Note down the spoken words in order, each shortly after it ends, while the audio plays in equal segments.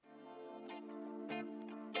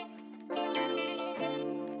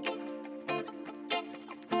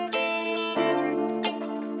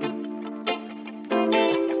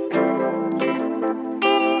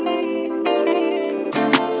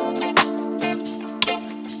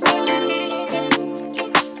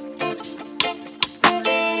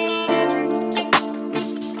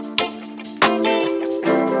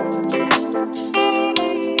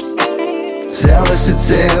a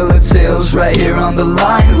tale of tales right here on the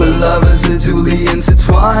line, where lovers are duly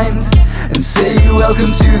intertwined. And say welcome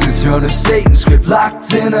to the throne of Satan, script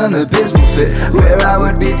locked in an abysmal fit, where I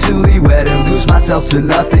would be duly wed and lose myself to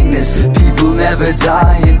nothingness. People never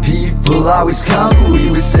die and people always come. We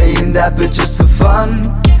were saying that but just for fun.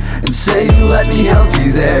 And say let me help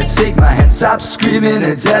you there, take my hand, stop screaming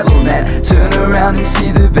a devil man, turn around and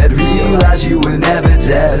see the bed, realize you were never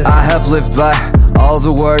dead. I have lived by all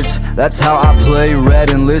the words, that's how I play,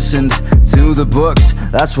 read and listened to the books,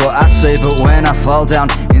 that's what I say. But when I fall down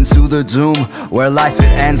into the doom where life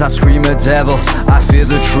it ends, I scream a devil, I fear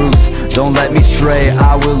the truth, don't let me stray.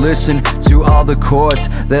 I will listen to all the chords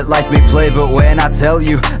that life may play, but when I tell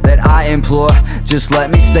you that I implore, just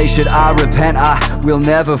let me stay. Should I repent, I will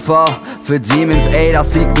never fall. For demons' aid, I'll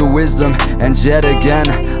seek the wisdom, and yet again,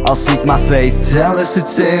 I'll seek my faith. Tell us a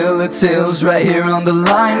tale of tales right here on the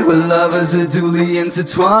line, where lovers are duly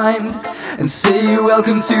intertwined. And say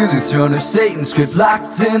welcome to the throne of Satan, script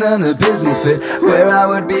locked in an abysmal fit, where I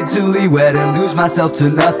would be duly wed and lose myself to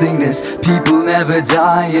nothingness. People never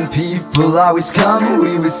die and people always come.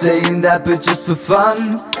 We were saying that but just for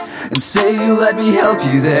fun. And say let me help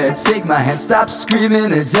you there, take my hand, stop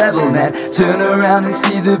screaming a devil man, turn around and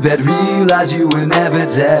see the bed, realize you were never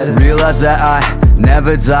dead. Realize that I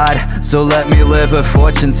never died, so let me live a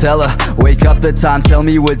fortune teller. Wake up the time, tell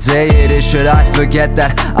me what day it is. Should I forget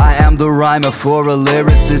that I am the rhymer for a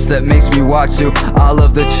lyricist that makes me walk to all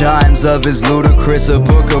of the chimes of his ludicrous, a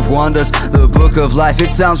book of wonders, the book of life.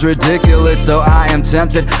 It sounds ridiculous, so I am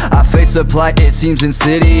tempted, I face a plight, it seems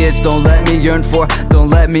insidious. Don't let me yearn for, don't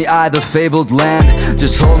let me eye the fabled land,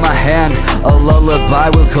 just hold my hand, a lullaby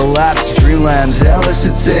will collapse dreamland. Tell us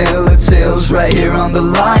a tale of tales right here on the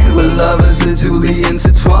line, where lovers are duly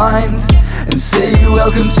intertwined. And say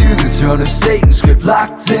welcome to the throne of Satan, script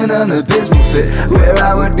locked in an abysmal fit, where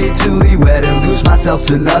I would be duly wed and lose myself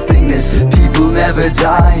to nothingness. People never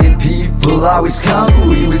die and people always come.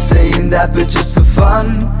 We were saying that but just for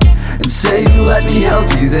fun. And say let me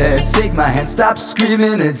help you there, take my hand, stop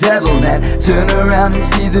screaming a devil man, turn around and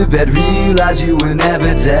see the bed, realize you were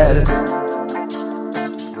never dead.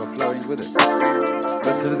 You're flowing with it.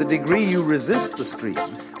 But to the degree you resist the stream,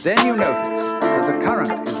 then you notice that the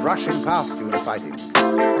current is rushing past you and fighting.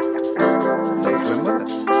 So swim with it.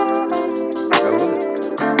 Go with it.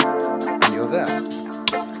 And you're there.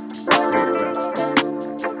 Take a breath.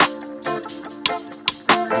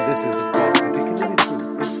 And this is, of course, particularly true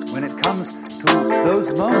when it comes to those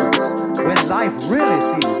moments when life really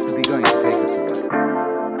seems to be going to take us away.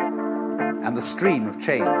 And the stream of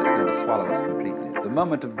change is going to swallow us completely. The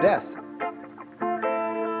moment of death.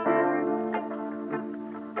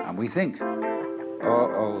 And we think,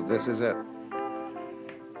 oh, this is it.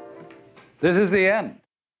 This is the end.